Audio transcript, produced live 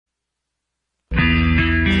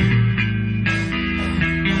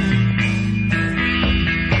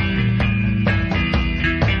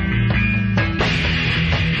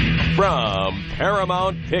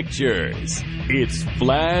Paramount Pictures. It's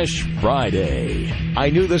Flash Friday.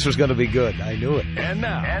 I knew this was going to be good. I knew it. And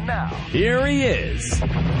now, here he is,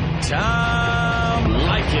 Tom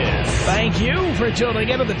Leykis. Thank you for tuning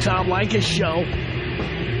in to the Tom Leykis Show.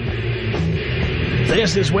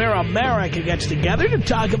 This is where America gets together to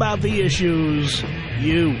talk about the issues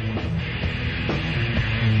you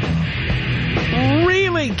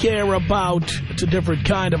really care about. It's a different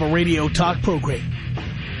kind of a radio talk program.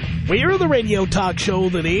 We're the radio talk show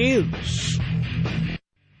that is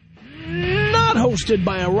not hosted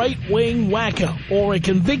by a right-wing wacko or a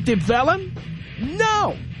convicted felon.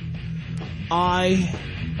 No. I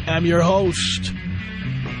am your host.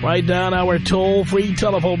 Write down our toll-free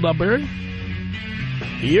telephone number.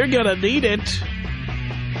 You're going to need it.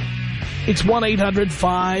 It's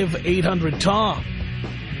 1-800-5800-TOM.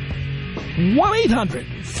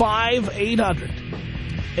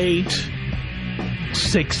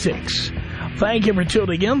 1-800-5800-866. Thank you for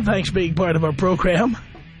tuning in. Thanks for being part of our program.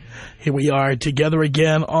 Here we are together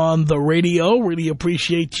again on the radio. Really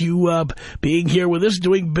appreciate you being here with us,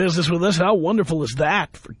 doing business with us. How wonderful is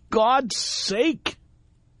that? For God's sake.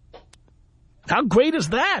 How great is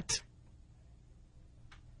that?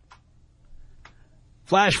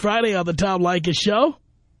 Flash Friday on the Tom Leykis Show.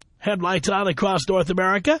 Headlights on across North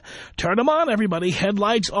America. Turn them on, everybody.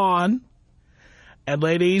 Headlights on. And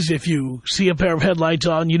ladies, if you see a pair of headlights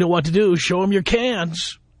on, you know what to do. Show them your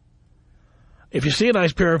cans. If you see a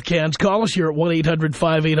nice pair of cans, call us here at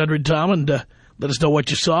 1-800-5800-TOM and let us know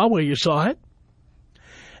what you saw, where you saw it.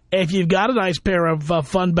 If you've got a nice pair of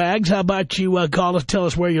fun bags, how about you call us, tell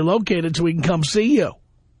us where you're located so we can come see you,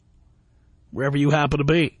 wherever you happen to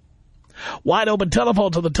be. Wide open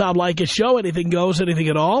telephone to the Tom Leykis Show. Anything goes, anything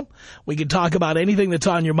at all. We can talk about anything that's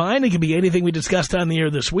on your mind. It can be anything we discussed on the air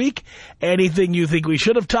this week. Anything you think we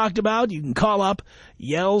should have talked about. You can call up,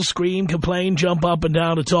 yell, scream, complain, jump up and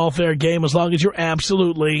down. It's all fair game as long as you're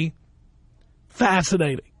absolutely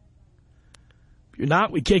fascinating. If you're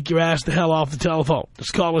not, we kick your ass the hell off the telephone.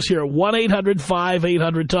 Just call us here at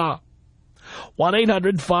 1-800-5800-TOM.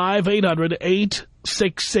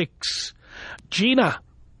 1-800-5800-866. Gina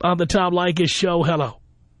on the Tom Leykis Show. Hello.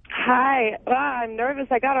 Hi. I'm nervous.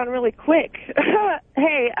 I got on really quick.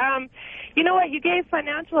 Hey, you know what? You gave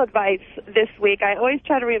financial advice this week. I always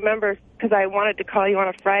try to remember because I wanted to call you on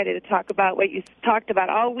a Friday to talk about what you talked about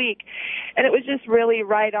all week, and it was just really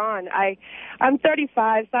right on. I'm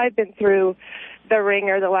 35, so I've been through the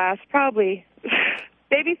ringer the last probably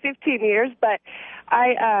maybe 15 years, but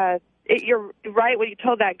you're right when you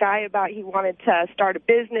told that guy about he wanted to start a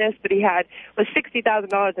business, but he was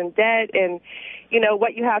 $60,000 in debt, and you know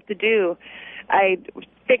what you have to do. I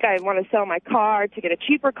think I want to sell my car to get a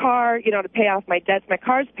cheaper car, you know, to pay off my debts. My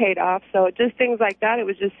car's paid off, so just things like that. It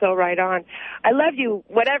was just so right on. I love you,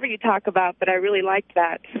 whatever you talk about, but I really liked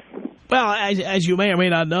that. Well, as you may or may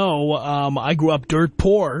not know, I grew up dirt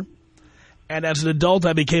poor, and as an adult,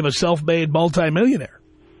 I became a self-made multimillionaire.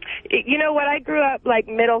 You know what? I grew up like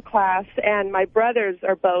middle class, and my brothers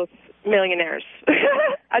are both millionaires.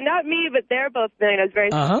 Not me, but they're both millionaires,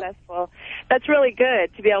 very successful. That's really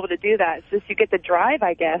good to be able to do that. It's just you get the drive,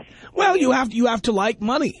 I guess. Well, you have to like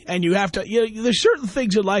money, and you have to. There's certain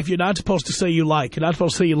things in life you're not supposed to say you like. You're not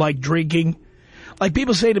supposed to say you like drinking. Like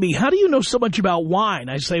people say to me, "How do you know so much about wine?"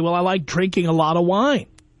 I say, "Well, I like drinking a lot of wine."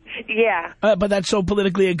 Yeah. But that's so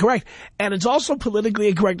politically incorrect, and it's also politically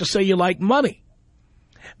incorrect to say you like money.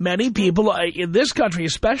 Many people in this country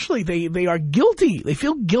especially, they are guilty. They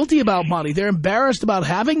feel guilty about money. They're embarrassed about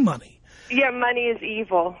having money. Yeah, money is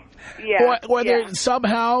evil. Yeah. Or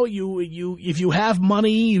somehow if you have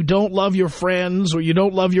money, you don't love your friends or you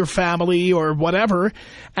don't love your family or whatever.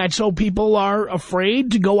 And so people are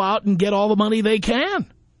afraid to go out and get all the money they can.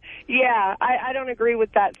 Yeah, I don't agree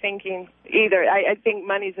with that thinking either. I think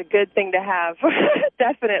money's a good thing to have.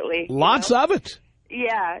 Definitely. Lots of it.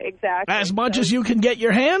 Yeah, exactly. As much as you can get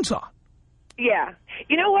your hands on. Yeah.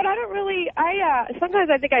 You know what? Sometimes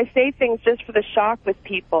I think I say things just for the shock with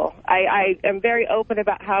people. I am very open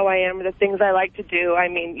about how I am and the things I like to do. I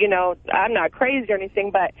mean, you know, I'm not crazy or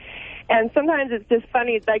anything, and sometimes it's just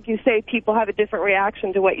funny, like you say, people have a different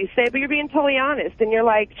reaction to what you say, but you're being totally honest, and you're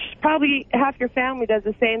like, probably half your family does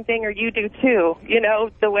the same thing, or you do too, you know,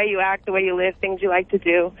 the way you act, the way you live, things you like to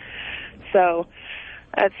do. So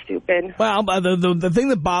that's stupid. Well, the thing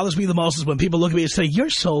that bothers me the most is when people look at me and say, "You're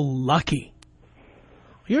so lucky.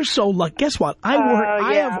 You're so lucky." Guess what? I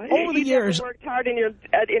have over the years. You worked hard in your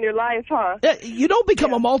life, huh? You don't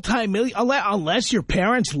become a multi-million unless your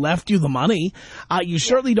parents left you the money. You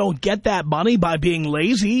certainly don't get that money by being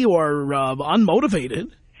lazy or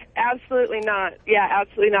unmotivated. Absolutely not. Yeah,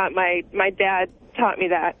 absolutely not. My dad taught me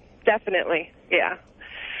that. Definitely. Yeah.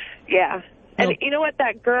 Yeah. And you know what,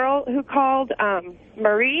 that girl who called,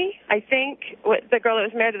 Marie, I think, the girl that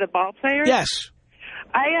was married to the ball player? Yes.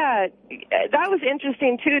 That was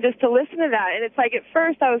interesting, too, just to listen to that. And it's like, at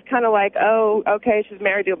first I was kind of like, oh, okay, she's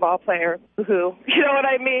married to a ball player. Woohoo. You know what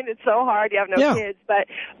I mean? It's so hard. You have no kids. But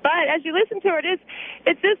as you listen to her, it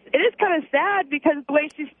is kind of sad because of the way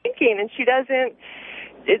she's thinking, and she doesn't,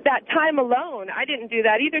 that time alone, I didn't do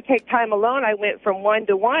that either, take time alone. I went from one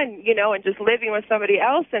to one, you know, and just living with somebody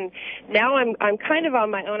else. And now I'm kind of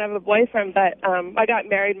on my own. I have a boyfriend, but I got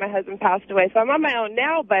married. My husband passed away, so I'm on my own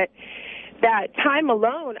now. But that time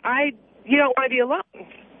alone, you don't want to be alone.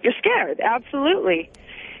 You're scared, absolutely.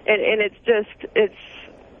 And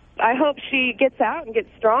I hope she gets out and gets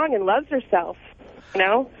strong and loves herself. You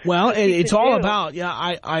know? Well, it's all about,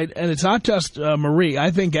 and it's not just Marie.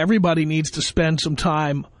 I think everybody needs to spend some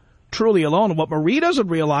time truly alone. And what Marie doesn't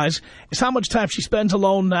realize is how much time she spends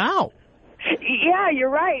alone now. Yeah, you're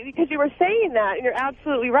right, because you were saying that, and you're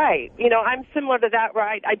absolutely right. You know, I'm similar to that, where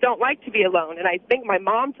I don't like to be alone, and I think my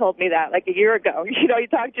mom told me that like a year ago. You know, you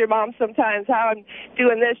talk to your mom sometimes, how I'm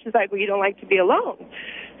doing this, she's like, well, you don't like to be alone.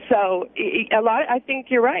 So I think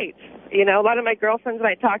you're right. You know, a lot of my girlfriends,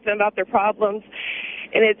 when I talk to them about their problems,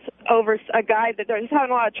 and it's over a guy that they're just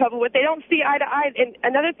having a lot of trouble with, they don't see eye to eye. And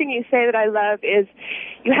another thing you say that I love is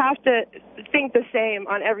you have to think the same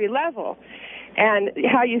on every level. And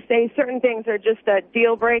how you say certain things are just a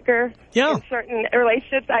deal breaker in certain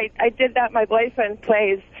relationships. I did that. My boyfriend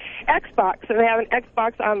plays Xbox, and they have an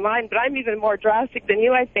Xbox online, but I'm even more drastic than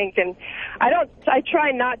you, I think. And I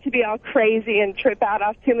try not to be all crazy and trip out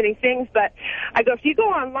off too many things, but I go, if you go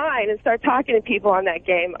online and start talking to people on that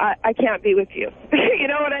game, I can't be with you. You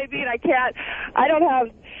know what I mean? I don't have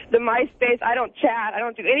the MySpace, I don't chat, I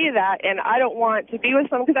don't do any of that, and I don't want to be with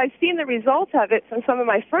someone because I've seen the results of it from some of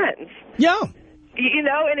my friends. Yeah. You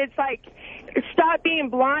know, and it's like, stop being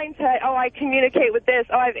blind to, I communicate with this.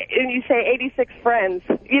 And you say 86 friends.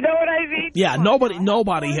 You know what I mean? Yeah, nobody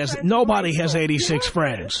has 86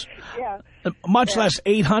 friends. Yeah. Much less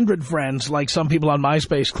 800 friends like some people on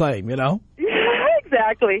MySpace claim, you know?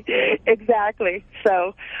 Exactly.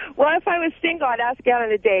 So, well, if I was single, I'd ask you out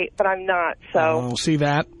on a date, but I'm not. So, see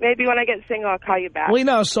that? Maybe when I get single, I'll call you back. Well, you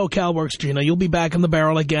know how SoCal works, Gina. You'll be back in the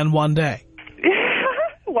barrel again one day.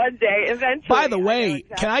 One day, eventually. By the way,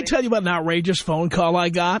 can I tell you about an outrageous phone call I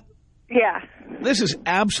got? Yeah. This is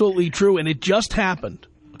absolutely true, and it just happened,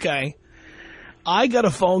 okay? I got a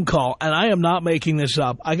phone call, and I am not making this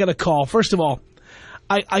up. I got a call. First of all,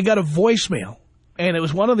 I got a voicemail, and it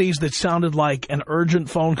was one of these that sounded like an urgent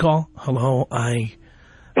phone call. Hello, I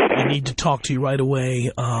need to talk to you right away.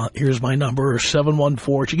 Here's my number,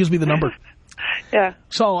 714. She gives me the number. Yeah.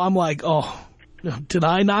 So I'm like, oh, did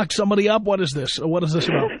I knock somebody up? What is this? What is this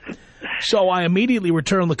about? So I immediately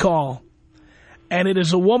return the call, and it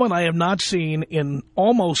is a woman I have not seen in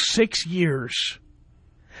almost 6 years.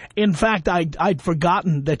 In fact, I'd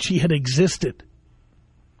forgotten that she had existed.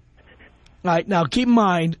 All right, now keep in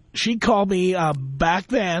mind, she called me back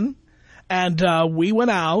then, and we went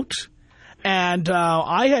out, and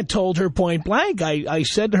I had told her point blank. I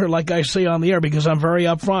said to her, like I say on the air, because I'm very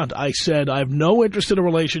upfront, I said, I have no interest in a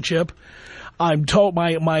relationship. I'm told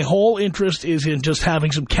my whole interest is in just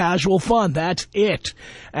having some casual fun. That's it.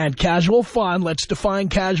 And casual fun, let's define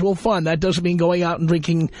casual fun. That doesn't mean going out and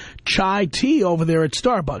drinking chai tea over there at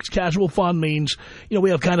Starbucks. Casual fun means, you know,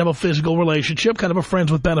 we have kind of a physical relationship, kind of a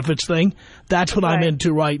friends with benefits thing. That's what I'm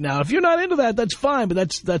into right now. If you're not into that, that's fine,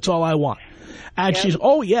 but that's all I want. And she's,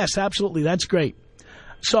 oh, yes, absolutely, that's great.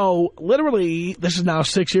 So literally, this is now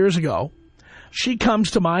 6 years ago, she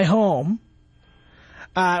comes to my home.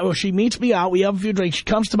 Well, she meets me out. We have a few drinks. She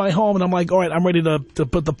comes to my home, and I'm like, all right, I'm ready to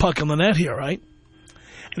put the puck in the net here, right?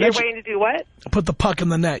 You're waiting to do what? Put the puck in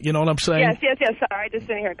the net, you know what I'm saying? Yes. Sorry, I just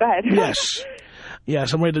didn't hear. Go ahead.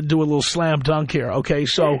 Yes, I'm ready to do a little slam dunk here. Okay,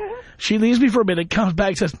 so she leaves me for a minute, comes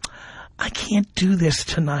back, says, I can't do this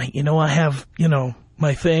tonight. You know, I have,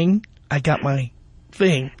 my thing. I got my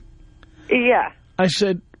thing. Yeah. I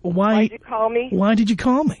said, why did you call me? Why did you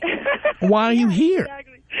call me? Why are you here?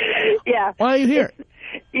 Exactly. Yeah. Why are you here?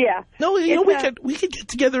 Yeah. No, we could get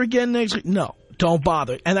together again next week. No, don't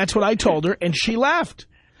bother. And that's what I told her, and she left.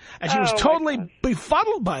 And she was totally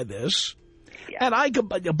befuddled by this. Yeah.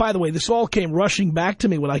 And by the way, this all came rushing back to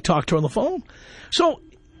me when I talked to her on the phone. So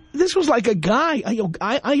this was like a guy.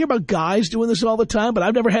 I hear about guys doing this all the time, but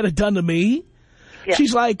I've never had it done to me. Yeah.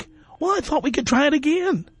 She's like, well, I thought we could try it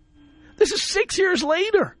again. This is 6 years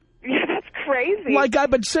later. Yeah, that's crazy. Like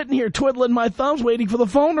I've been sitting here twiddling my thumbs waiting for the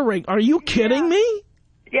phone to ring. Are you kidding me?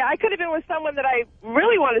 Yeah, I could have been with someone that I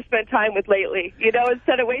really want to spend time with lately,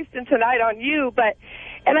 instead of wasting tonight on you. But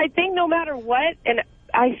And I think no matter what, and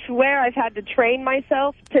I swear I've had to train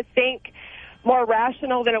myself to think more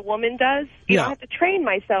rational than a woman does. You know, I have to train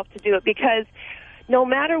myself to do it because no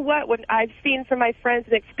matter what I've seen from my friends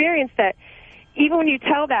and experienced that even when you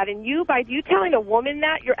tell that, and by you telling a woman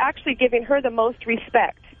that, you're actually giving her the most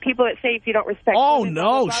respect. People that say if you don't respect women,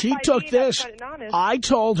 no, she took this. I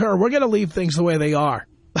told her, we're going to leave things the way they are.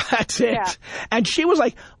 That's it. Yeah. And she was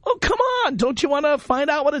like, oh, come on. Don't you want to find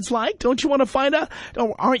out what it's like? Don't you want to find out?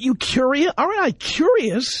 Aren't you curious? Aren't I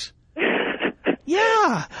curious?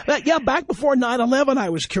 Yeah. Back before 9/11, I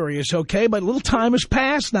was curious, okay? But a little time has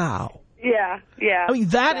passed now. Yeah. I mean,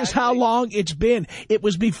 that is how long it's been. It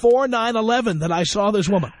was before 9/11 that I saw this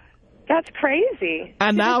woman. That's crazy.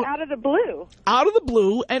 And now, out of the blue. Out of the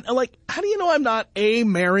blue. And, like, how do you know I'm not A,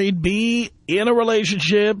 married, B, in a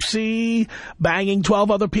relationship, C, banging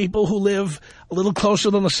 12 other people who live a little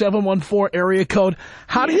closer than the 714 area code?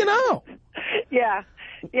 How do you know? Yeah.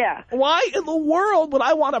 Why in the world would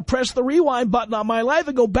I want to press the rewind button on my life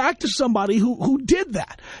and go back to somebody who did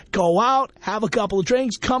that? Go out, have a couple of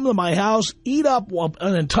drinks, come to my house, eat up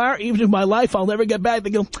an entire evening of my life. I'll never get back.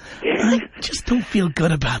 They go, I just don't feel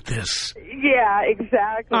good about this. Yeah,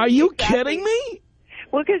 exactly. Are you kidding me?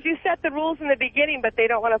 Well, because you set the rules in the beginning, but they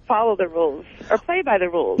don't want to follow the rules or play by the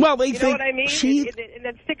rules. Well, they you think know what I mean? And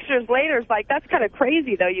then 6 years later, it's like, that's kind of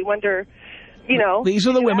crazy, though. You wonder... You know, these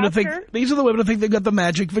are the women who think they've got the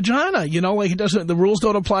magic vagina. You know, like the rules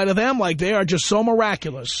don't apply to them. Like they are just so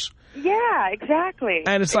miraculous. Yeah, exactly.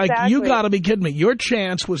 And it's like, you got to be kidding me. Your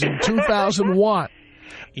chance was in 2001.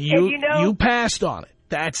 You passed on it.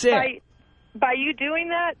 That's it. By you doing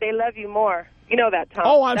that, they love you more. You know that, Tom.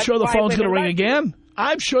 Oh, I'm sure the phone's going to ring again.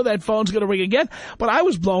 I'm sure that phone's going to ring again. But I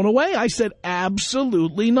was blown away. I said,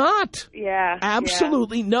 absolutely not. Yeah.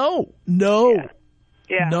 Absolutely no. Yeah.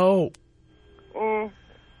 No. I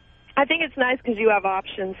think it's nice because you have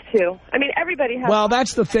options, too. I mean, everybody has Well,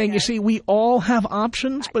 that's the thing. You see, we all have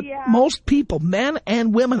options, but most people, men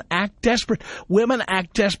and women, act desperate. Women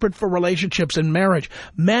act desperate for relationships and marriage.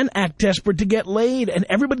 Men act desperate to get laid, and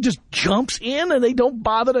everybody just jumps in, and they don't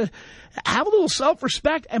bother to have a little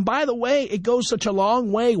self-respect. And by the way, it goes such a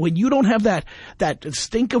long way. When you don't have that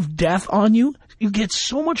stink of death on you, you get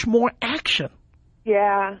so much more action.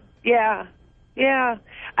 Yeah.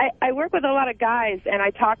 I work with a lot of guys, and I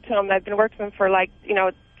talk to them. I've been working with them for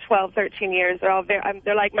 12, 13 years.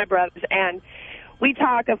 They're like my brothers, and we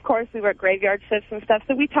talk. Of course, we work graveyard shifts and stuff,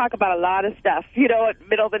 so we talk about a lot of stuff, at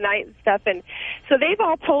middle of the night and stuff. And so they've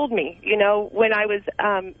all told me, when I was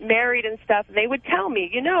married and stuff, they would tell me,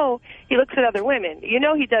 he looks at other women, he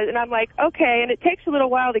does. And I'm like, okay, and it takes a little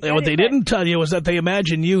while to get What they didn't tell you is that they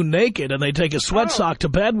imagine you naked, and they take a sweat sock to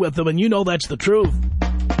bed with them, and that's the truth.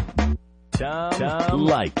 Tom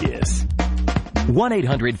Leykis.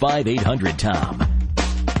 1-800-5800-TOM.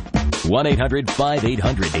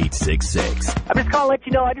 1-800-5800-866. I'm just calling to let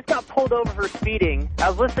you know I just got pulled over for speeding. I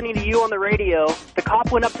was listening to you on the radio. The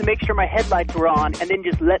cop went up to make sure my headlights were on and then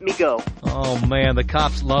just let me go. Oh, man, the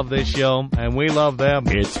cops love this show, and we love them.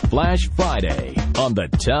 It's Flash Friday on the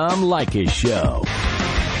Tom Leykis Show.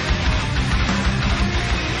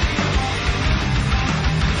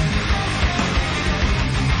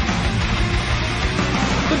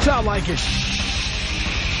 The Tom Leykis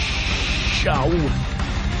Show.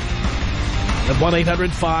 At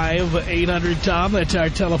 1-800-5800-TOM. That's our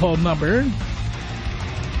telephone number.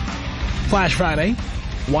 Flash Friday.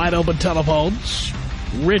 Wide open telephones.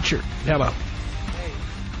 Richard, hello. Hey,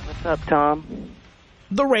 what's up, Tom?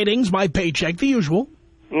 The ratings, my paycheck, the usual.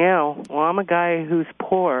 Yeah, well, I'm a guy who's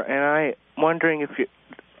poor, and I'm wondering if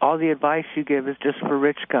all the advice you give is just for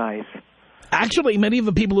rich guys. Actually, many of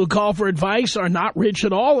the people who call for advice are not rich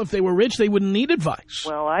at all. If they were rich, they wouldn't need advice.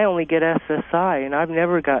 Well, I only get SSI, and I've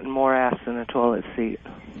never gotten more ass than a toilet seat.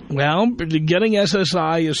 Well, getting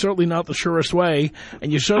SSI is certainly not the surest way,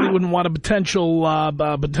 and you certainly wouldn't want a potential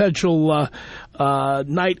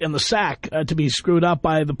night in the sack to be screwed up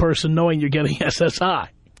by the person knowing you're getting SSI.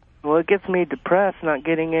 Well, it gets me depressed not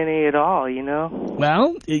getting any at all,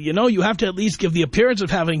 Well, you have to at least give the appearance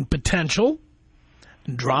of having potential,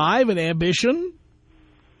 drive and ambition,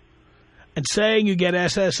 and saying you get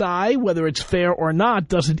SSI, whether it's fair or not,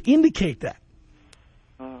 doesn't indicate that.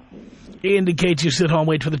 It indicates you sit home and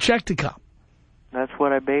wait for the check to come. That's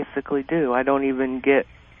what I basically do. I don't even get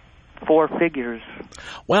 4 figures.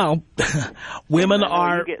 Well, women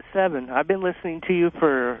are... You get 7. I've been listening to you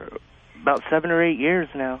for about 7 or 8 years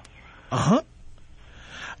now. Uh-huh.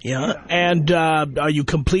 Yeah, and are you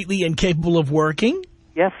completely incapable of working?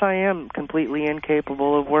 Yes, I am completely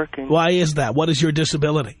incapable of working. Why is that? What is your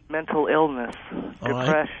disability? Mental illness,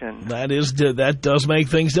 depression. Right. That does make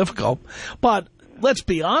things difficult. But let's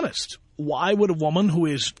be honest. Why would a woman who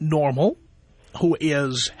is normal, who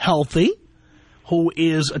is healthy, who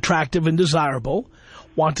is attractive and desirable,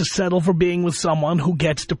 want to settle for being with someone who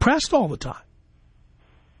gets depressed all the time?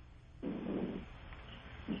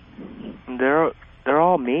 They're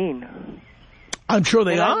all mean. I'm sure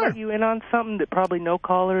they I'll are. let you in on something that probably no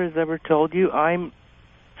caller has ever told you.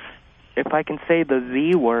 If I can say the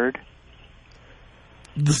V word.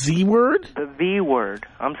 The Z word? The V word.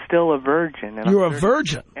 I'm still a virgin. And You're a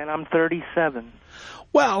virgin. And I'm 37.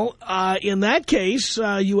 Well, in that case,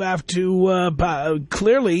 you have to,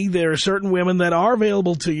 clearly there are certain women that are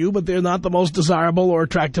available to you, but they're not the most desirable or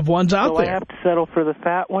attractive ones out there. So I have to settle for the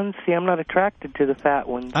fat ones? See, I'm not attracted to the fat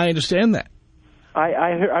ones. I understand that.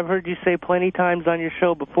 I've heard you say plenty times on your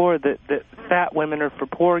show before that fat women are for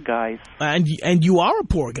poor guys. And you are a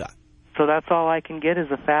poor guy. So that's all I can get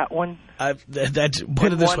is a fat one? Put it this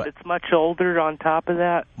one way. that's much older on top of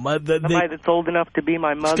that? Somebody that's old enough to be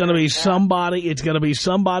my mother? It's going to be somebody. It's going to be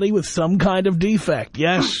somebody with some kind of defect.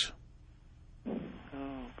 Yes.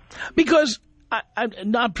 Because I'm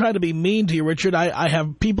not trying to be mean to you, Richard. I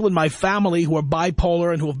have people in my family who are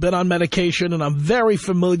bipolar and who have been on medication, and I'm very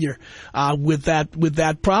familiar with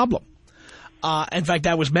that problem. In fact,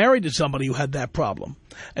 I was married to somebody who had that problem,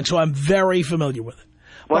 and so I'm very familiar with it.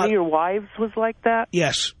 One of your wives was like that?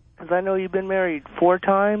 Yes. Because I know you've been married 4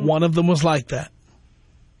 times. One of them was like that.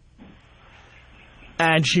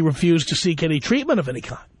 And she refused to seek any treatment of any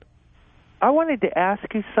kind. I wanted to ask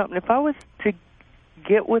you something. If I was to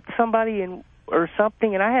get with somebody or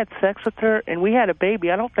something and I had sex with her and we had a baby,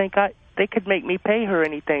 I don't think they could make me pay her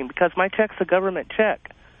anything because my check's a government check.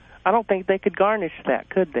 I don't think they could garnish that,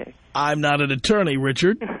 could they? I'm not an attorney,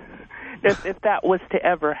 Richard. if that was to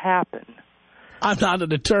ever happen. I'm not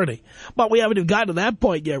an attorney. But we haven't even gotten to that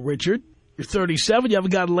point yet, Richard. You're 37. You haven't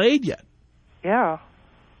gotten laid yet. Yeah.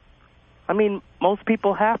 I mean, most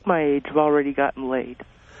people half my age have already gotten laid.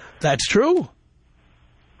 That's true.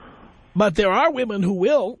 But there are women who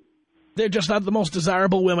will. They're just not the most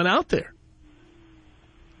desirable women out there.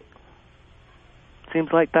 Seems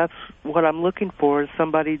like that's what I'm looking for is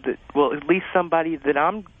somebody that, well, at least somebody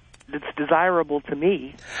that's desirable to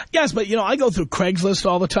me. Yes, but, I go through Craigslist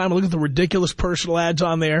all the time. I look at the ridiculous personal ads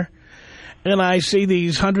on there. And I see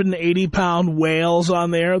these 180-pound whales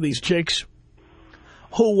on there, these chicks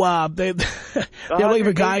who, they're looking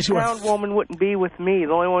for guys who are... A 180-pound woman wouldn't be with me.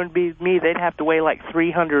 The only one would be me. They'd have to weigh like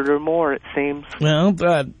 300 or more, it seems. Well,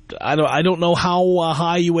 I don't know how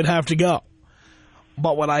high you would have to go.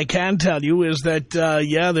 But what I can tell you is that,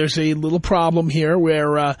 there's a little problem here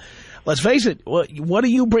where... let's face it, what are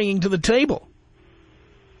you bringing to the table?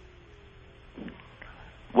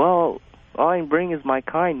 Well, all I can bring is my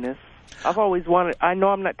kindness. I've always wanted, I know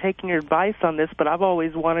I'm not taking your advice on this, but I've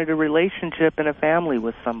always wanted a relationship and a family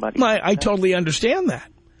with somebody. I totally understand that.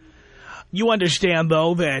 You understand,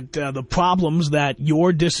 though, that the problems that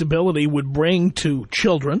your disability would bring to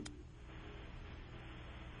children.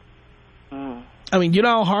 I mean, you know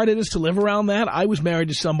how hard it is to live around that? I was married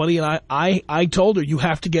to somebody, and I told her, you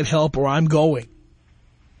have to get help or I'm going.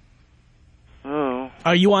 Oh.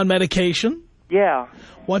 Are you on medication? Yeah.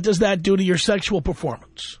 What does that do to your sexual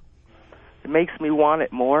performance? It makes me want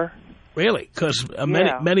it more. Really? Because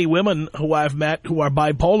many women who I've met who are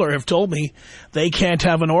bipolar have told me they can't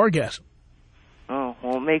have an orgasm. Oh,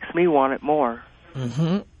 well, it makes me want it more.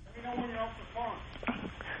 Mm-hmm.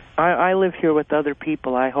 I live here with other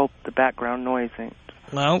people. I hope the background noise ain't.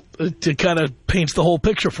 Well, it kind of paints the whole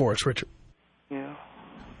picture for us, Richard. Yeah.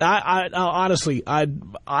 Honestly,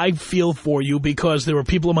 I feel for you because there are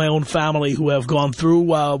people in my own family who have gone through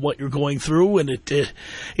what you're going through, and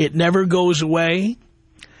it never goes away.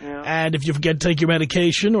 Yeah. And if you forget to take your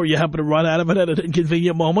medication or you happen to run out of it at an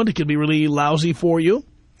inconvenient moment, it can be really lousy for you.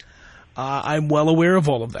 I'm well aware of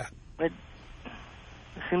all of that.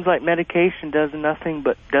 It seems like medication does nothing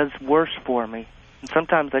but does worse for me. And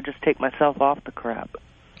sometimes I just take myself off the crap.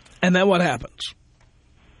 And then what happens?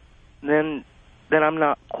 Then I'm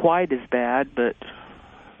not quite as bad, but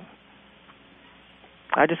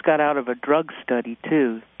I just got out of a drug study,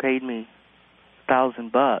 too. Paid me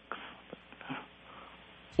 $1,000.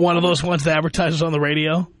 One of those ones that advertises on the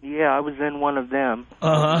radio? Yeah, I was in one of them.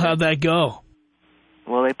 Uh-huh. How'd that go?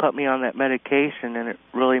 Well, they put me on that medication, and it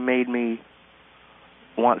really made me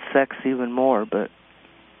want sex even more, but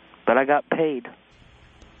I got paid.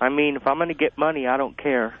 I mean, if I'm going to get money, I don't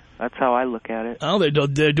care. That's how I look at it. Oh,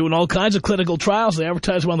 they're doing all kinds of clinical trials. They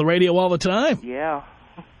advertise them on the radio all the time. Yeah.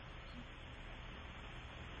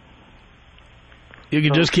 You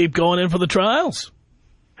can just keep going in for the trials.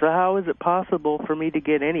 So how is it possible for me to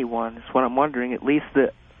get anyone? Is what I'm wondering, at least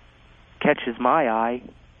that catches my eye.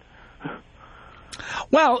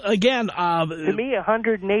 Well, again... to me,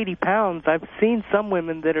 180 pounds, I've seen some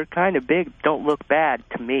women that are kind of big, don't look bad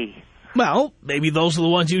to me. Well, maybe those are the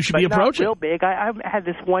ones you should be approaching. Not real big. I had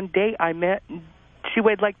this one date I met, she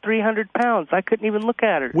weighed like 300 pounds. I couldn't even look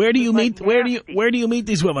at her. Where do you meet? Where do you meet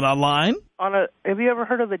these women? Online? Have you ever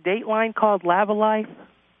heard of a date line called Lava Life?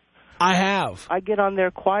 I have. I get on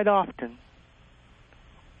there quite often.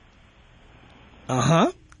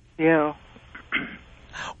 Uh-huh. Yeah.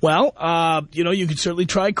 Well, you could certainly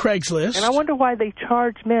try Craigslist. And I wonder why they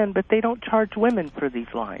charge men, but they don't charge women for these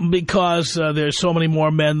lines. Because there's so many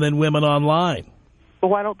more men than women online. But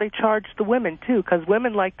why don't they charge the women, too? Because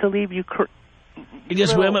women like to leave you...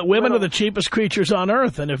 Because women are the cheapest creatures on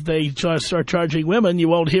earth, and if they start charging women, you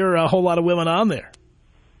won't hear a whole lot of women on there.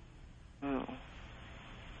 Oh.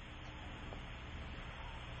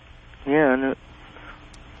 Yeah, and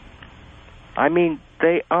I mean,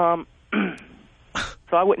 they, so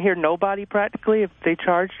I wouldn't hear nobody practically if they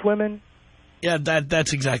charged women? Yeah,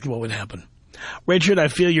 that's exactly what would happen. Richard, I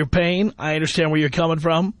feel your pain. I understand where you're coming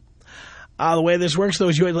from. The way this works, though,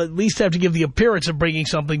 is you at least have to give the appearance of bringing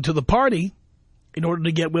something to the party in order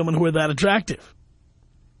to get women who are that attractive.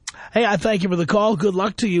 Hey, I thank you for the call. Good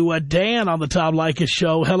luck to you. Dan on the Tom Leykis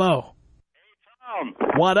show. Hello. Hey, Tom.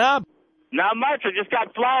 What up? Not much. I just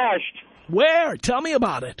got flashed. Where? Tell me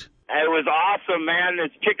about it. It was awesome, man.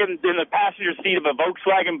 This chicken in the passenger seat of a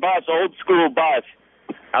Volkswagen bus, old school bus.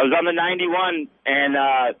 I was on the 91, and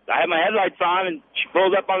I had my headlights on, and she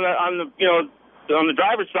pulled up on the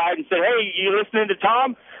driver's side and said, "Hey, you listening to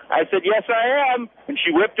Tom?" I said, "Yes, I am." And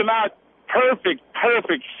she whipped him out.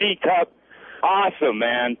 Perfect C cup. Awesome,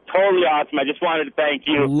 man. Totally awesome. I just wanted to thank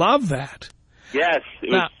you. Love that. Yes, it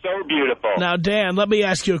was so beautiful. Now, Dan, let me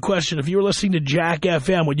ask you a question. If you were listening to Jack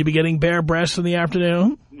FM, would you be getting bare breasts in the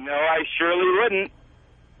afternoon? No, I surely wouldn't.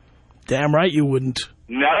 Damn right you wouldn't.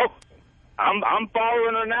 No. I'm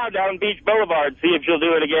following her now down Beach Boulevard, see if she'll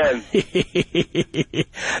do it again.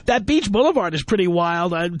 That Beach Boulevard is pretty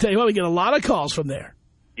wild. I tell you what, we get a lot of calls from there.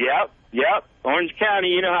 Yep. Orange County,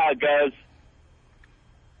 you know how it goes.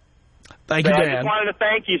 Thank you, Dan. I just wanted to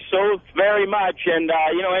thank you so very much. And,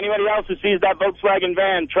 anybody else who sees that Volkswagen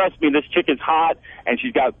van, trust me, this chick is hot, and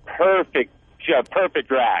she's got perfect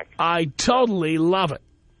rack. I totally love it.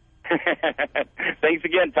 Thanks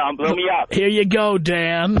again, Tom. Blow me up. Here you go,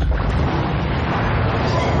 Dan.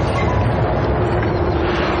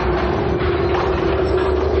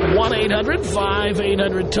 One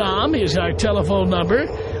 1-800-5800-TOM is our telephone number.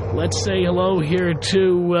 Let's say hello here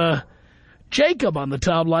to Jacob on the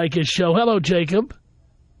Tom Leykis show. Hello, Jacob.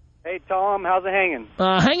 Hey, Tom. How's it hanging?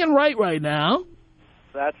 Hanging right now.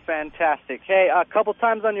 That's fantastic. Hey, a couple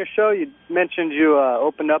times on your show you mentioned you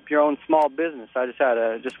opened up your own small business. I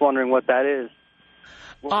just wondering what that is.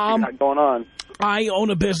 What you got going on? I own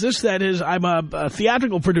a business that is, I'm a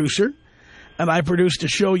theatrical producer, and I produced a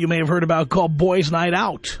show you may have heard about called Boys Night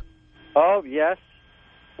Out. Oh, yes.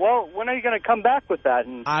 Well, when are you going to come back with that?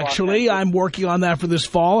 Actually, I'm working on that for this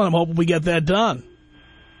fall, and I'm hoping we get that done.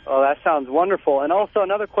 Oh, that sounds wonderful. And also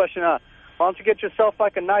another question, why don't you get yourself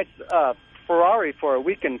like a nice Ferrari for a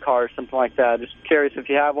weekend car or something like that? Just curious if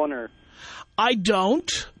you have one or... I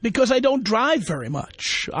don't, because I don't drive very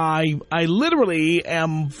much. I literally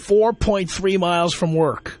am 4.3 miles from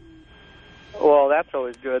work. Well, that's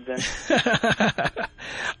always good then.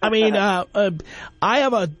 I mean, I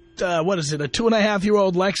have a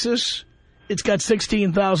 2.5-year-old Leykis. It's got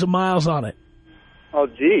 16,000 miles on it. Oh,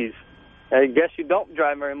 geez. I guess you don't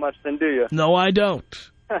drive very much then, do you? No, I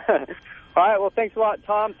don't. All right, well, thanks a lot,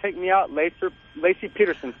 Tom. Take me out Lacey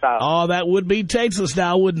Peterson style. Oh, that would be tasteless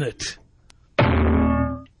now, wouldn't it?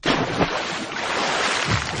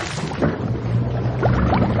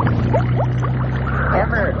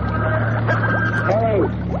 Emmer. Hey.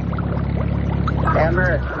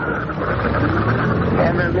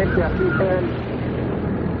 Emmer, miss you.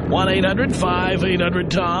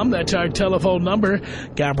 1-800-5800-TOM. That's our telephone number.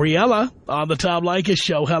 Gabriella on the Tom Leykis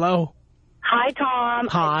show. Hello. Hi, Tom.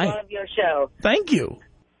 Hi. I love your show. Thank you.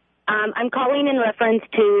 I'm calling in reference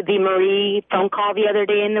to the Marie phone call the other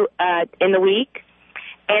day in the week,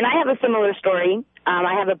 and I have a similar story.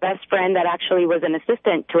 I have a best friend that actually was an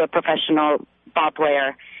assistant to a professional ball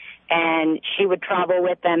player, and she would travel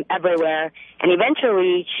with them everywhere, and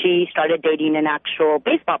eventually she started dating an actual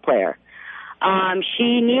baseball player.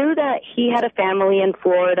 She knew that he had a family in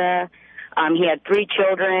Florida. He had 3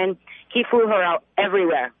 children. He flew her out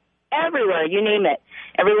everywhere, you name it.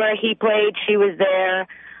 Everywhere he played, she was there.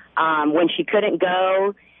 When she couldn't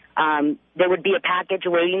go, there would be a package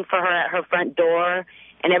waiting for her at her front door.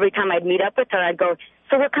 And every time I'd meet up with her, I'd go,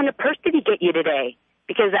 "So what kind of purse did he get you today?"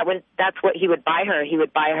 because that's what he would buy her. He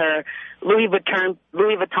would buy her Louis Vuitton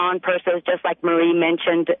purses, just like Marie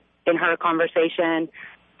mentioned in her conversation,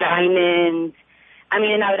 diamonds. I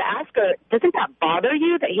mean, and I would ask her, doesn't that bother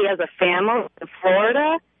you that he has a family in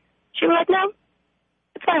Florida? She was like, no,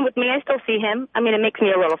 it's fine with me. I still see him. I mean, it makes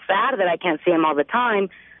me a little sad that I can't see him all the time,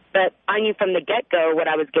 but I knew from the get-go what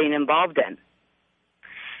I was getting involved in.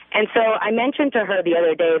 And so I mentioned to her the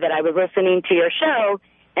other day that I was listening to your show,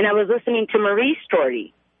 and I was listening to Marie's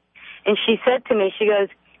story. And she said to me, she goes,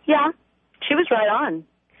 yeah, she was right on.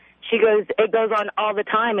 She goes, it goes on all the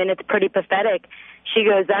time, and it's pretty pathetic. She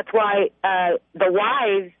goes, that's why the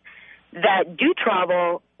wives that do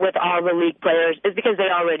travel with all the league players is because they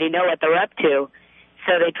already know what they're up to.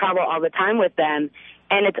 So they travel all the time with them.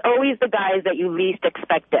 And it's always the guys that you least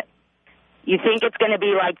expect it. You think it's going to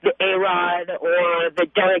be like the A-Rod or the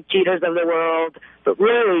Derek Jeters of the world, but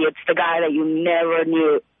really it's the guy that you never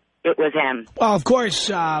knew it was him. Well, of course,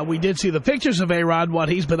 we did see the pictures of A-Rod, what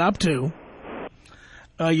he's been up to.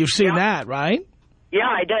 You've seen that, right? Yeah,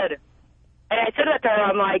 I did. And I said that to her,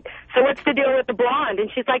 I'm like, so what's the deal with the blonde?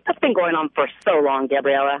 And she's like, that's been going on for so long,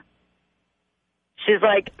 Gabriella. She's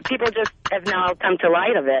like, people just have now come to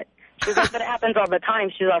light of it. She's like, but it happens all the time.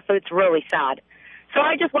 She's like, so it's really sad. So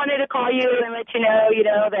I just wanted to call you and let you know,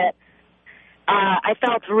 that I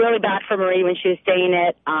felt really bad for Marie when she was saying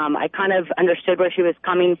it. I kind of understood where she was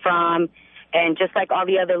coming from. And just like all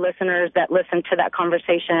the other listeners that listened to that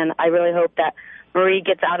conversation, I really hope that Marie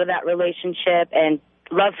gets out of that relationship and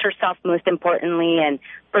loves herself most importantly and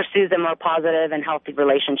pursues a more positive and healthy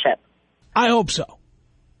relationship. I hope so.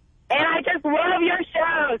 And I just love your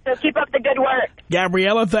show, so keep up the good work.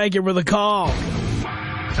 Gabriella, thank you for the call.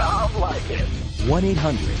 Tom Leykis.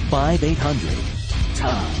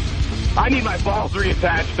 1-800-5800-TOM. I need my balls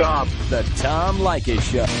reattached, Tom. The Tom Leykis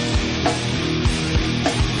Show.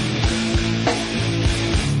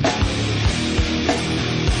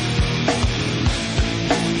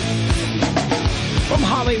 From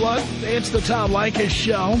Hollywood, it's the Tom Leykis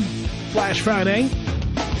Show. Flash Friday.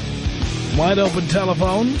 Wide open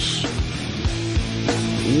telephones.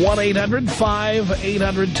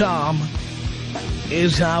 1-800-5800-TOM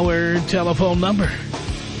is our telephone number.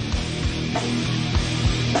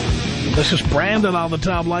 This is Brandon on the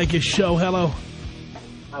Tom Leykis Show. Hello.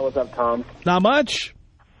 Hi, what's up, Tom? Not much.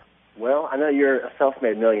 Well, I know you're a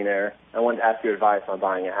self-made millionaire. I wanted to ask your advice on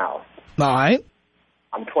buying a house. All right.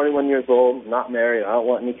 I'm 21 years old, not married, I don't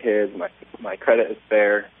want any kids, my credit is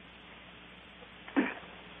fair. Think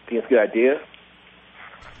it's a good idea?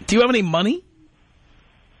 Do you have any money?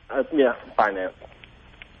 Yeah, finance.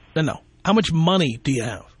 No. How much money do you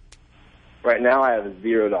have? Right now I have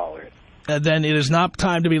 $0. Then it is not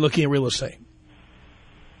time to be looking at real estate.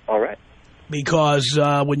 All right. Because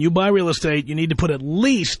when you buy real estate, you need to put at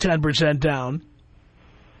least 10% down.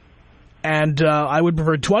 And I would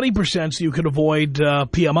prefer 20% so you could avoid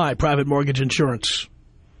PMI, private mortgage insurance.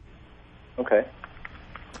 Okay.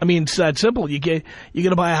 I mean, it's that simple. You're going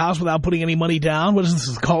to buy a house without putting any money down? What is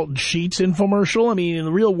this, Carlton Sheets infomercial? I mean, in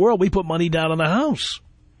the real world, we put money down on the house.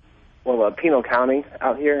 Well, Pinal County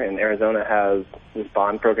out here in Arizona has this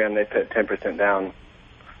bond program. They put 10% down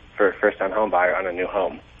for a first-time home buyer on a new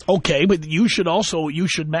home. Okay, but you should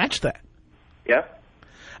match that. Yeah.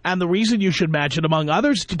 And the reason you should match it, among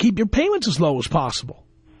others, is to keep your payments as low as possible.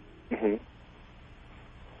 Mm-hmm.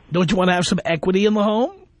 Don't you want to have some equity in the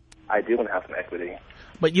home? I do want to have some equity.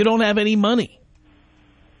 But you don't have any money.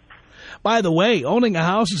 By the way, owning a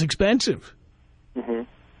house is expensive. Mm-hmm.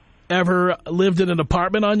 Ever lived in an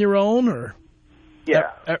apartment on your own? Or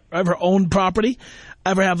yeah. Ever owned property?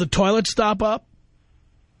 Ever have the toilet stop up?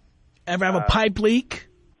 Ever have a pipe leak?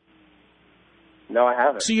 No, I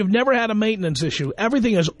haven't. So you've never had a maintenance issue.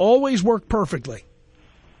 Everything has always worked perfectly.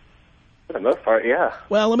 For the most part, yeah.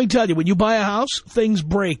 Well, let me tell you, when you buy a house, things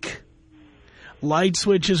break. Light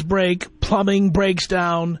switches break, plumbing breaks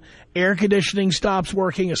down, air conditioning stops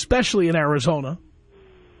working, especially in Arizona.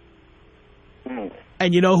 Mm.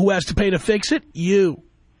 And you know who has to pay to fix it? You.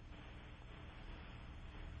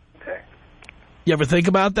 Okay. You ever think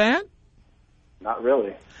about that? Not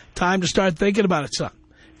really. Time to start thinking about it, son.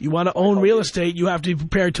 You want to own real estate, you have to be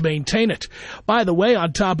prepared to maintain it. By the way,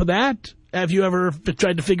 on top of that, have you ever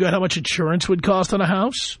tried to figure out how much insurance would cost on a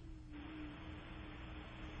house?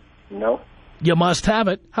 No. You must have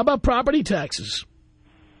it. How about property taxes?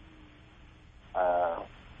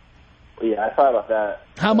 Yeah, I thought about that.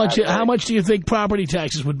 How much do you think property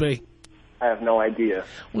taxes would be? I have no idea.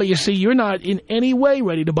 Well, you see, you're not in any way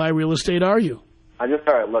ready to buy real estate, are you? I just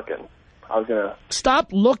started looking. I was going to... Stop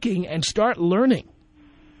looking and start learning.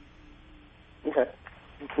 Okay.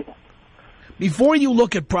 Before you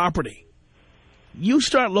look at property, You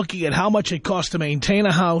start looking at how much it costs to maintain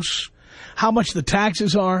a house, how much the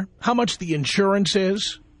taxes are, how much the insurance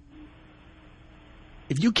is.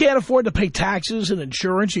 If you can't afford to pay taxes and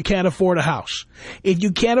insurance, you can't afford a house. If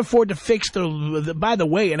you can't afford to fix by the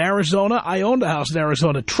way, in Arizona, I owned a house in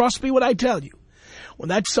Arizona. Trust me when I tell you. When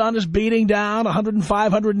that sun is beating down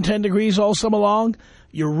 105, 110 degrees all summer long,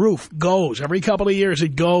 your roof goes. Every couple of years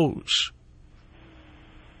it goes.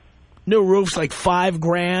 New roof's like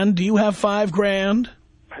 $5,000. Do you have $5,000?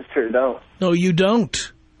 I sure don't. No, you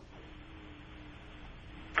don't.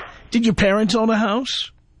 Did your parents own a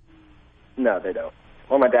house? No, they don't.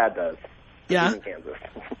 Well, my dad does. Yeah? He's in Kansas.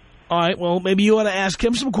 All right, well, maybe you ought to ask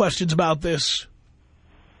him some questions about this.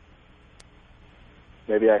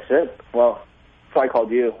 Maybe I should. Well, so I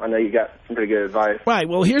called you. I know you got some pretty good advice. Right,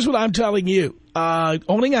 well, here's what I'm telling you.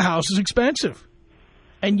 Owning a house is expensive,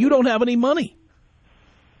 and you don't have any money.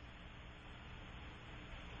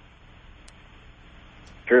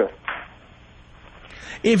 True.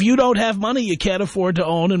 If you don't have money, you can't afford to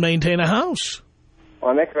own and maintain a house.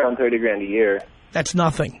 Well, I make around $30,000 a year. That's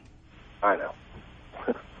nothing. I know.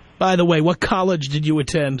 By the way, what college did you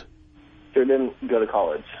attend? Sure didn't go to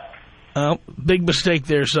college. Oh, big mistake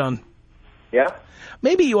there, son. Yeah?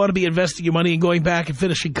 Maybe you ought to be investing your money in going back and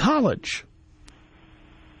finishing college.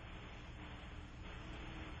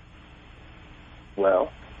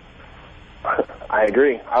 Well, I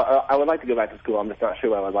agree. I would like to go back to school. I'm just not sure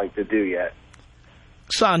what I would like to do yet.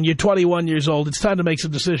 Son, you're 21 years old. It's time to make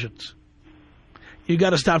some decisions. You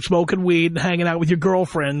got to stop smoking weed and hanging out with your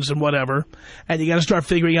girlfriends and whatever. And you got to start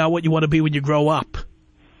figuring out what you want to be when you grow up.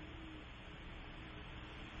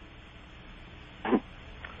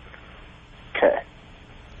 Okay.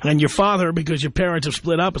 And your father, because your parents have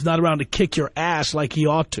split up, is not around to kick your ass like he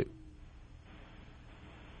ought to.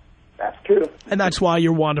 That's true. And that's why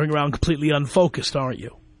you're wandering around completely unfocused, aren't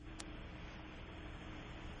you?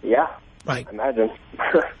 Yeah. Right. I imagine.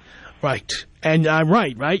 Right. And I'm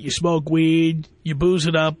right? You smoke weed, you booze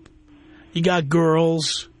it up, you got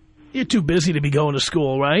girls. You're too busy to be going to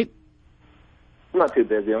school, right? I'm not too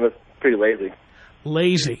busy. I'm just pretty lazy.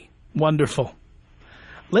 Lazy. Wonderful.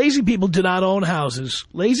 Lazy people do not own houses.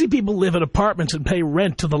 Lazy people live in apartments and pay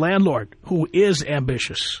rent to the landlord, who is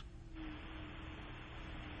ambitious.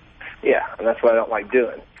 Yeah, and that's what I don't like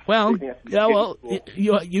doing. Well, yeah, well,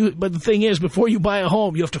 but the thing is, before you buy a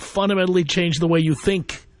home, you have to fundamentally change the way you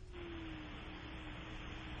think.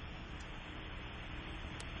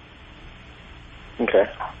 Okay.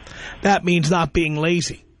 That means not being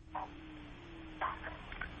lazy.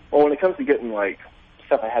 Well, when it comes to getting, like,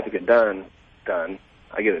 stuff I have to get done,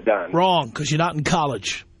 I get it done. Wrong, because you're not in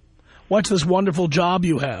college. What's this wonderful job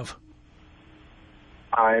you have?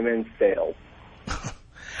 I'm in sales.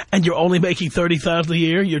 And you're only making $30,000 a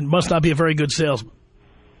year? You must not be a very good salesman.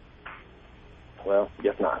 Well,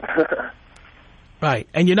 guess not. Right.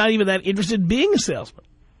 And you're not even that interested in being a salesman.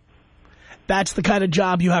 That's the kind of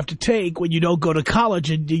job you have to take when you don't go to college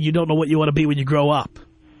and you don't know what you want to be when you grow up.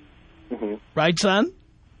 Mm-hmm. Right, son?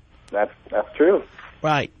 That's true.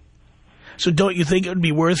 Right. So don't you think it would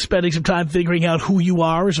be worth spending some time figuring out who you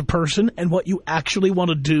are as a person and what you actually want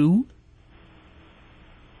to do?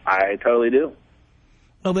 I totally do.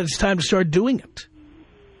 Well, then it's time to start doing it.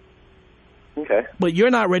 Okay. But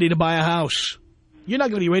you're not ready to buy a house. You're not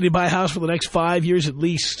going to be ready to buy a house for the next 5 years at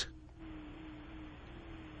least.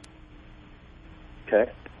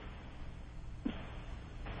 Okay.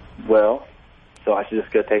 Well, so I should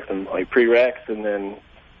just go take some like prereqs and then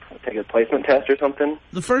take a placement test or something?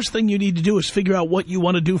 The first thing you need to do is figure out what you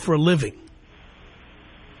want to do for a living.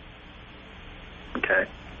 Okay.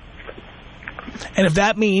 And if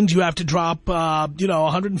that means you have to drop,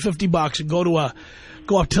 $150 and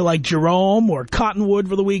go up to like Jerome or Cottonwood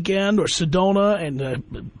for the weekend or Sedona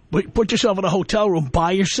and put yourself in a hotel room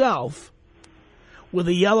by yourself with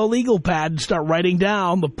a yellow legal pad and start writing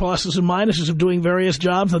down the pluses and minuses of doing various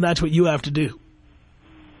jobs, then that's what you have to do.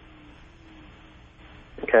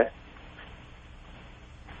 Okay.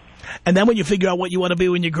 And then when you figure out what you want to be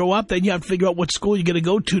when you grow up, then you have to figure out what school you're going to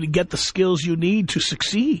go to get the skills you need to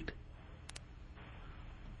succeed.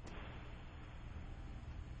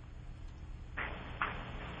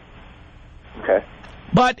 Okay.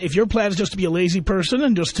 But if your plan is just to be a lazy person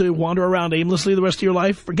and just to wander around aimlessly the rest of your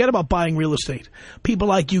life, forget about buying real estate. People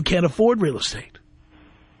like you can't afford real estate.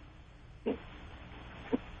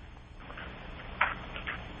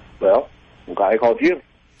 Well, I'm glad I called you.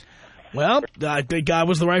 Well, I think I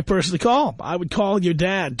was the right person to call. I would call your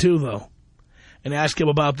dad, too, though, and ask him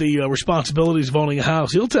about the responsibilities of owning a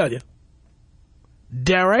house. He'll tell you.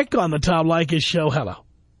 Derek on the Tom Leykis show. Hello.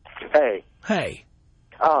 Hey. Hey.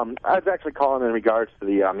 I was actually calling in regards to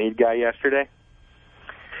the mead guy yesterday.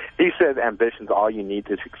 He says ambition's all you need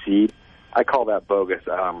to succeed. I call that bogus.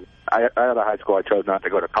 Out of high school, I chose not to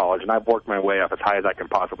go to college, and I've worked my way up as high as I can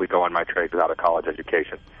possibly go in my trade without a college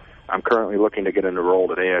education. I'm currently looking to get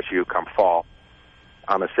enrolled at ASU come fall.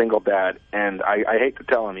 I'm a single dad, and I hate to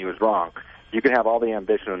tell him he was wrong. You can have all the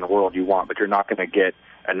ambition in the world you want, but you're not going to get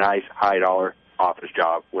a nice, high-dollar office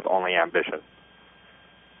job with only ambition.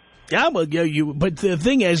 Yeah, well, but the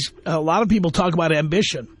thing is, a lot of people talk about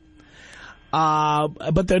ambition,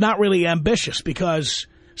 but they're not really ambitious, because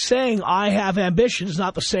saying I have ambition is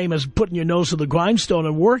not the same as putting your nose to the grindstone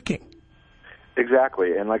and working.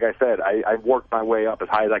 Exactly, and like I said, I've worked my way up as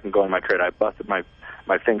high as I can go in my trade. I've busted my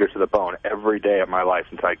fingers to the bone every day of my life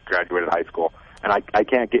since I graduated high school, and I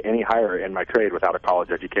can't get any higher in my trade without a college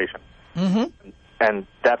education. Mm-hmm. And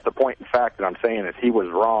that's the point, in fact, that I'm saying is he was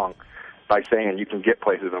wrong by saying you can get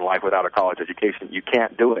places in life without a college education. You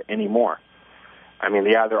can't do it anymore. I mean,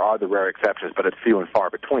 yeah, there are the rare exceptions, but it's few and far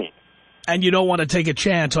between. And you don't want to take a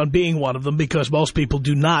chance on being one of them, because most people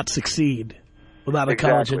do not succeed without a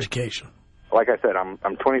college education. Like I said, I'm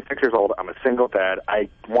 26 years old. I'm a single dad. I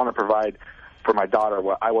want to provide for my daughter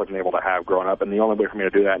what I wasn't able to have growing up, and the only way for me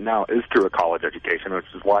to do that now is through a college education, which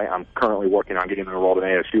is why I'm currently working on getting enrolled in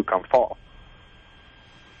ASU come fall.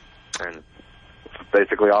 And that's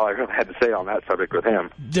basically all I really had to say on that subject with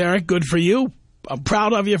him. Derek, good for you. I'm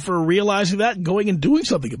proud of you for realizing that and going and doing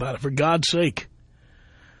something about it, for God's sake.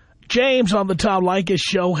 James on the Tom Leykis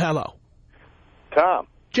Show. Hello. Tom.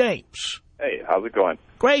 James. Hey, how's it going?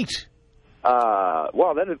 Great.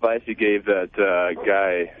 Well, that advice you gave that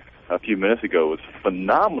guy a few minutes ago was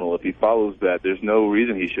phenomenal. If he follows that, there's no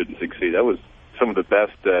reason he shouldn't succeed. That was some of the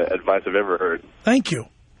best advice I've ever heard. Thank you.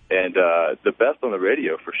 And the best on the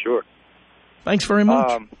radio, for sure. Thanks very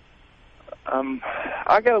much.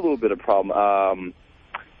 I got a little bit of problem.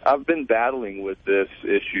 I've been battling with this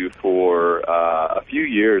issue for a few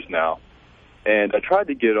years now. And I tried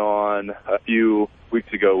to get on a few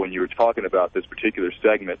weeks ago when you were talking about this particular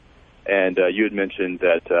segment. And you had mentioned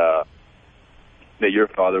that your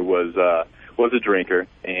father was a drinker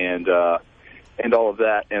and all of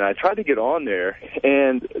that. And I tried to get on there.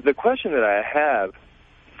 And the question that I have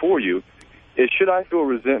for you is, should I feel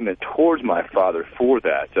resentment towards my father for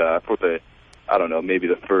that, for the, I don't know, maybe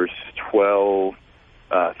the first 12,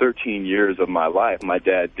 13 years of my life? My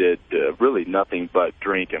dad did really nothing but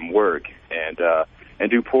drink and work and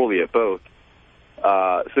do poorly at both.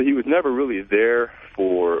 So he was never really there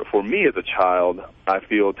for me as a child, I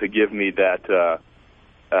feel, to give me that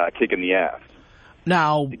kick in the ass.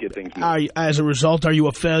 Now, as a result, are you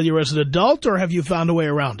a failure as an adult, or have you found a way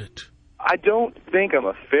around it? I don't think I'm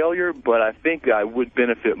a failure, but I think I would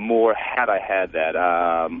benefit more had I had that.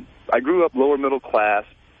 I grew up lower middle class,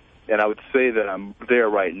 and I would say that I'm there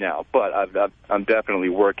right now, but I'm definitely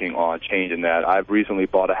working on changing that. I've recently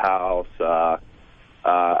bought a house.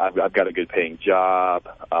 I've got a good paying job,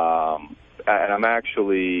 and I'm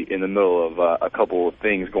actually in the middle of a couple of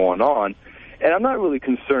things going on, and I'm not really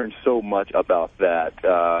concerned so much about that.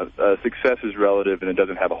 Success is relative, and it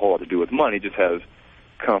doesn't have a whole lot to do with money. It just has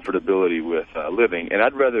comfortability with living. And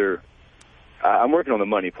I'm working on the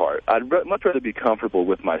money part. I'd much rather be comfortable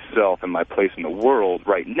with myself and my place in the world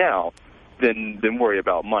right now than worry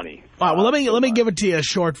about money. All right, well, let me give it to you a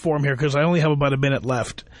short form here, because I only have about a minute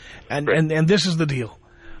left. And this is the deal.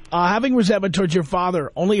 Having resentment towards your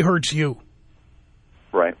father only hurts you.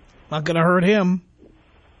 Right. Not going to hurt him.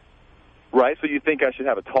 Right, so you think I should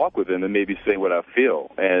have a talk with him and maybe say what I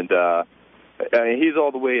feel. And I mean, he's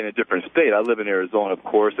all the way in a different state. I live in Arizona, of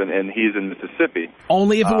course, and he's in Mississippi.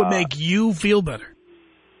 Only if it would make you feel better.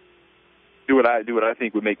 Do what I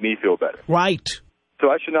think would make me feel better. Right. So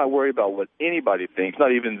I should not worry about what anybody thinks,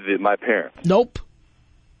 not even my parents. Nope.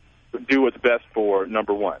 Do what's best for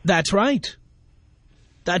number one. That's right.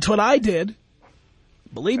 That's what I did.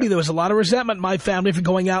 Believe me, there was a lot of resentment in my family for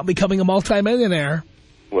going out and becoming a multimillionaire.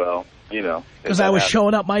 Well, you know. Because I was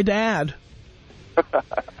showing up my dad.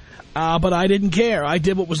 But I didn't care. I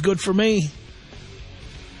did what was good for me.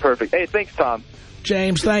 Perfect. Hey, thanks, Tom.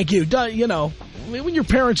 James, thank you. You know, when your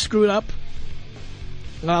parents screwed up,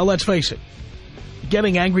 let's face it,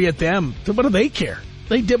 getting angry at them, what do they care?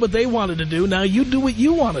 They did what they wanted to do. Now you do what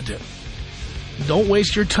you want to do. Don't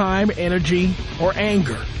waste your time, energy, or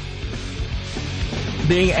anger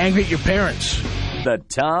being angry at your parents. The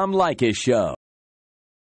Tom Leykis Show.